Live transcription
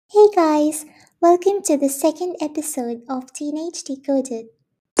Hey guys, welcome to the second episode of Teenage Decoded.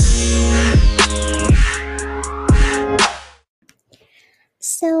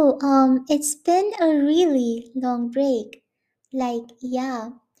 It's been a really long break.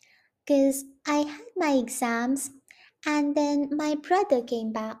 Because I had my exams and then my brother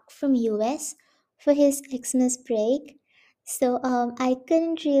came back from US for his Xmas break. I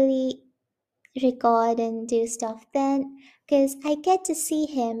couldn't really record and do stuff then because I get to see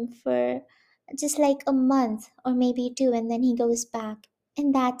him for just like a month or maybe two and then he goes back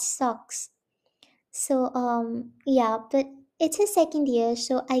and that sucks. But it's his second year,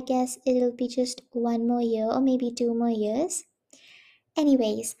 so I guess it'll be just one more year or maybe two more years.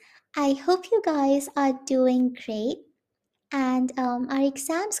 Anyways, I hope you guys are doing great and our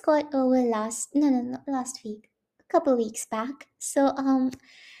exams got over last week, a couple weeks back.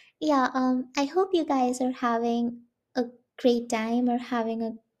 I hope you guys are having a great time or having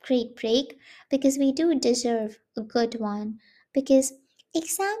a great break because we do deserve a good one. Because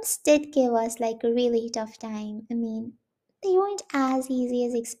exams did give us like a really tough time. I mean, they weren't as easy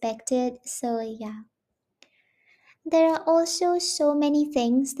as expected. There are also so many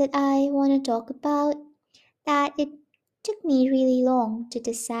things that I want to talk about that it took me really long to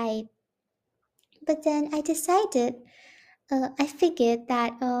decide. But then I figured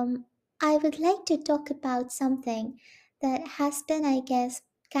that I would like to talk about something that has been, I guess,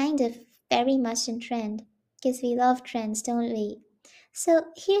 kind of very much in trend because we love trends, don't we? So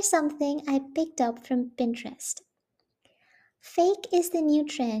here's something I picked up from Pinterest. Fake is the new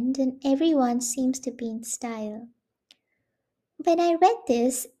trend and everyone seems to be in style. When I read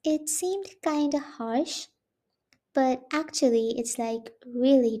this, it seemed kinda harsh, but actually it's like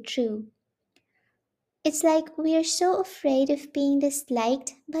really true. It's like we're so afraid of being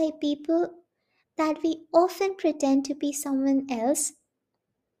disliked by people that we often pretend to be someone else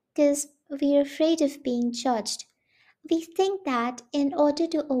because we're afraid of being judged. We think that in order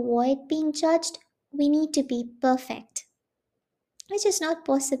to avoid being judged, we need to be perfect, which is not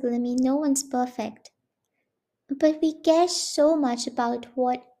possible. I mean, no one's perfect. But we care so much about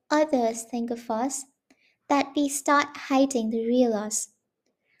what others think of us that we start hiding the real us.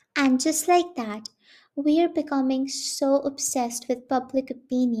 And just like that, we're becoming so obsessed with public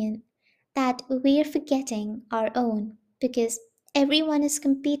opinion that we're forgetting our own because everyone is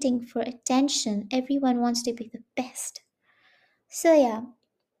competing for attention. Everyone wants to be the best. So, yeah,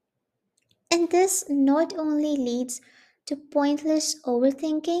 and this not only leads to pointless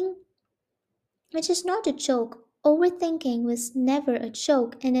overthinking, which is not a joke. Overthinking was never a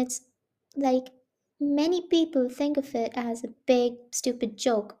joke, and it's like many people think of it as a big, stupid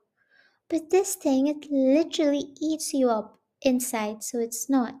joke. But this thing, it literally eats you up inside, so it's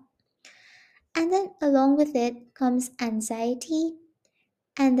not. And then along with it comes anxiety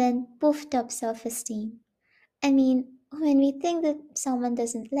and then puffed up self esteem. I mean, when we think that someone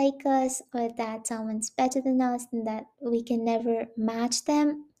doesn't like us or that someone's better than us and that we can never match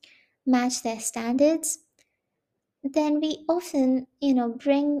them, match their standards, then we often,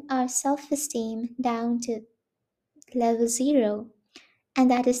 bring our self esteem down to level zero. And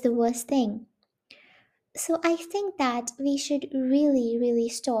that is the worst thing. So I think that we should really, really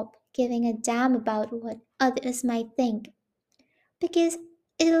stop giving a damn about what others might think because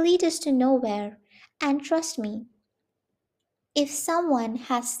it'll lead us to nowhere. And trust me, if someone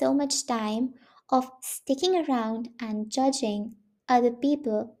has so much time of sticking around and judging other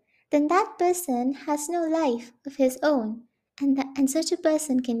people, then that person has no life of his own, and such a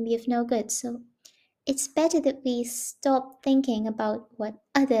person can be of no good. So it's better that we stop thinking about what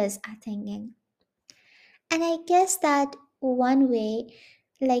others are thinking. And I guess that one way,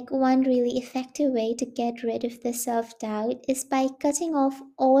 like one really effective way to get rid of the self doubt, is by cutting off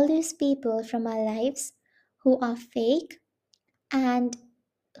all those people from our lives who are fake and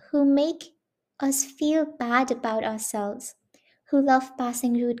who make us feel bad about ourselves, who love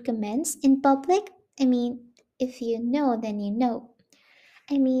passing rude comments in public. I mean, if you know, then you know.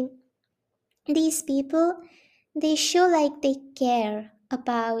 I mean, these people, they show like they care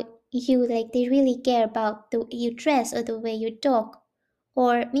about you, like they really care about the way you dress or the way you talk,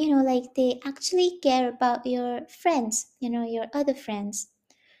 or like they actually care about your friends, your other friends.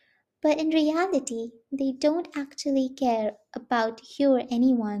 But in reality, they don't actually care about you or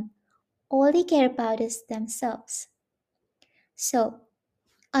anyone. All they care about is themselves. So,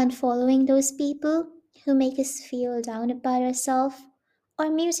 unfollowing those people who make us feel down about ourselves or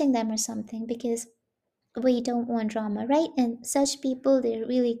musing them or something because we don't want drama, right? And such people, they're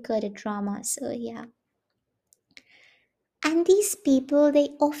really good at drama. So, yeah. And these people, they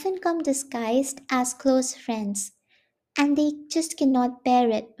often come disguised as close friends. and they just cannot bear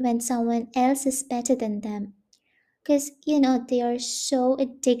it when someone else is better than them. Because, they are so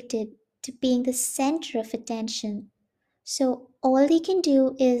addicted to being the center of attention. So all they can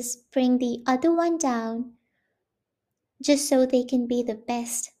do is bring the other one down just so they can be the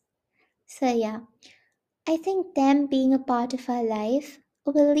best. So, yeah, I think them being a part of our life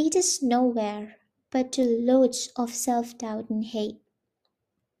will lead us nowhere but to loads of self doubt and hate.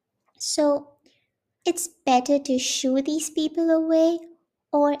 So, it's better to shoo these people away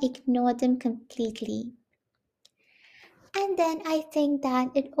or ignore them completely. And then I think that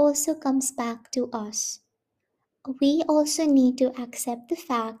it also comes back to us. We also need to accept the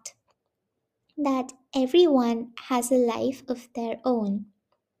fact that everyone has a life of their own.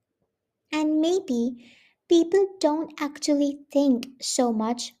 And maybe people don't actually think so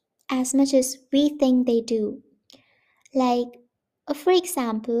much as we think they do. Like, for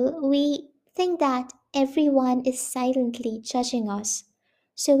example, we think that everyone is silently judging us.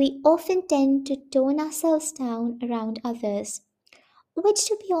 So we often tend to tone ourselves down around others, which,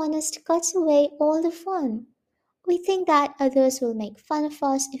 to be honest, cuts away all the fun. We think that others will make fun of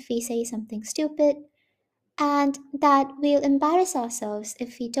us if we say something stupid, and that we'll embarrass ourselves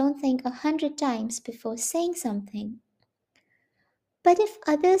if we don't think 100 times before saying something. But if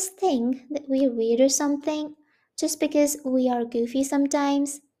others think that we're weird or something just because we are goofy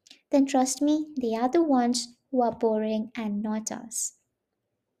sometimes, then trust me, they are the ones who are boring and not us.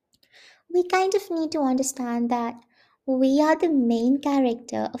 We kind of need to understand that we are the main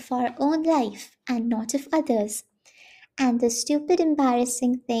character of our own life and not of others. And the stupid,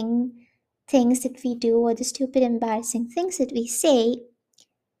 embarrassing things that we do, or the stupid, embarrassing things that we say,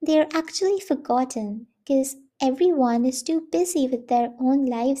 they're actually forgotten because everyone is too busy with their own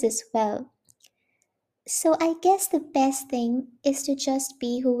lives as well. So I guess the best thing is to just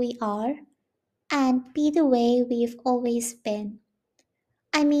be who we are and be the way we've always been.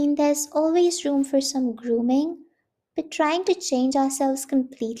 I mean, there's always room for some grooming, but trying to change ourselves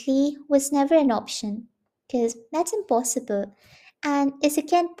completely was never an option because that's impossible and is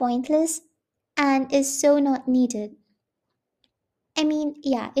again pointless and is so not needed. I mean,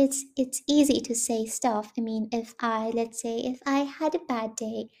 yeah, it's easy to say stuff. I mean, if I let's say if I had a bad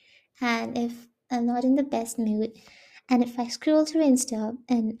day and if I'm not in the best mood and if I scroll through Insta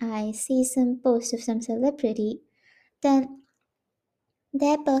and I see some post of some celebrity, then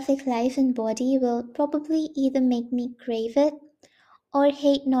their perfect life and body will probably either make me crave it or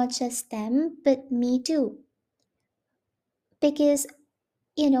hate not just them but me too. Because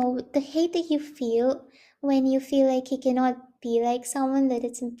the hate that you feel when you feel like you cannot be like someone, that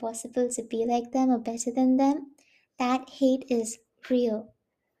it's impossible to be like them or better than them, that hate is real.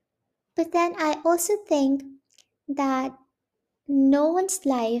 But then I also think that no one's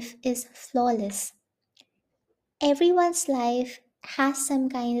life is flawless. Everyone's life has some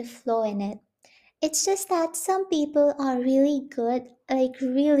kind of flaw in it. It's just that some people are really good, like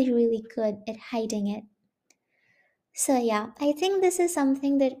really, really good at hiding it. So yeah, I think this is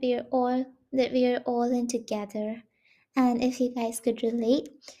something that we're all in together. And if you guys could relate,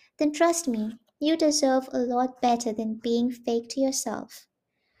 then trust me, you deserve a lot better than being fake to yourself.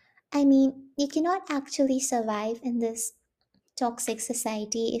 I mean, you cannot actually survive in this toxic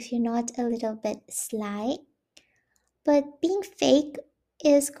society if you're not a little bit sly, but being fake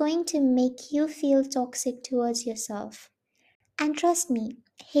is going to make you feel toxic towards yourself. And trust me,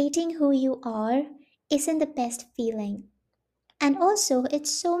 hating who you are isn't the best feeling. And also, it's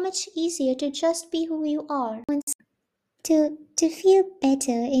so much easier to just be who you are, to feel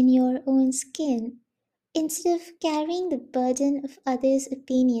better in your own skin instead of carrying the burden of others'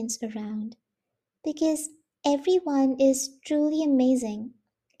 opinions around. Because everyone is truly amazing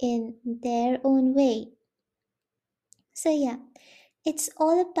in their own way. So yeah, it's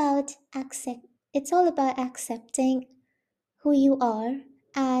all about accepting who you are,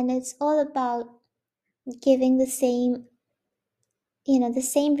 and it's all about giving the same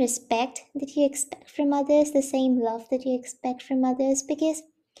respect that you expect from others, the same love that you expect from others, because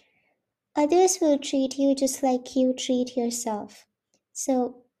others will treat you just like you treat yourself.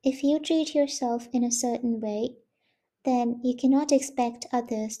 So, if you treat yourself in a certain way, then you cannot expect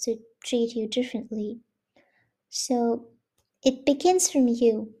others to treat you differently. So, it begins from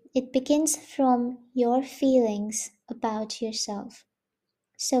you, it begins from your feelings about yourself.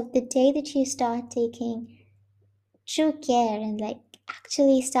 So, the day that you start taking true care and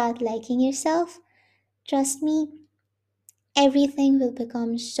actually start liking yourself, trust me, everything will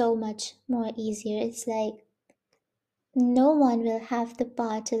become so much more easier. It's like no one will have the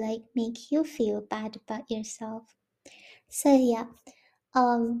power to make you feel bad about yourself. So yeah,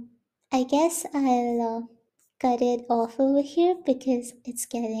 um I guess I'll cut it off over here because it's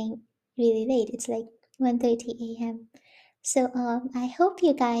getting really late. It's like 1:30 a.m. So I hope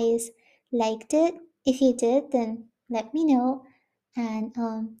you guys liked it. If you did, then let me know, and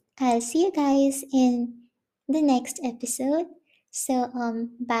I'll see you guys in the next episode. So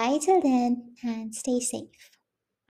bye till then and stay safe.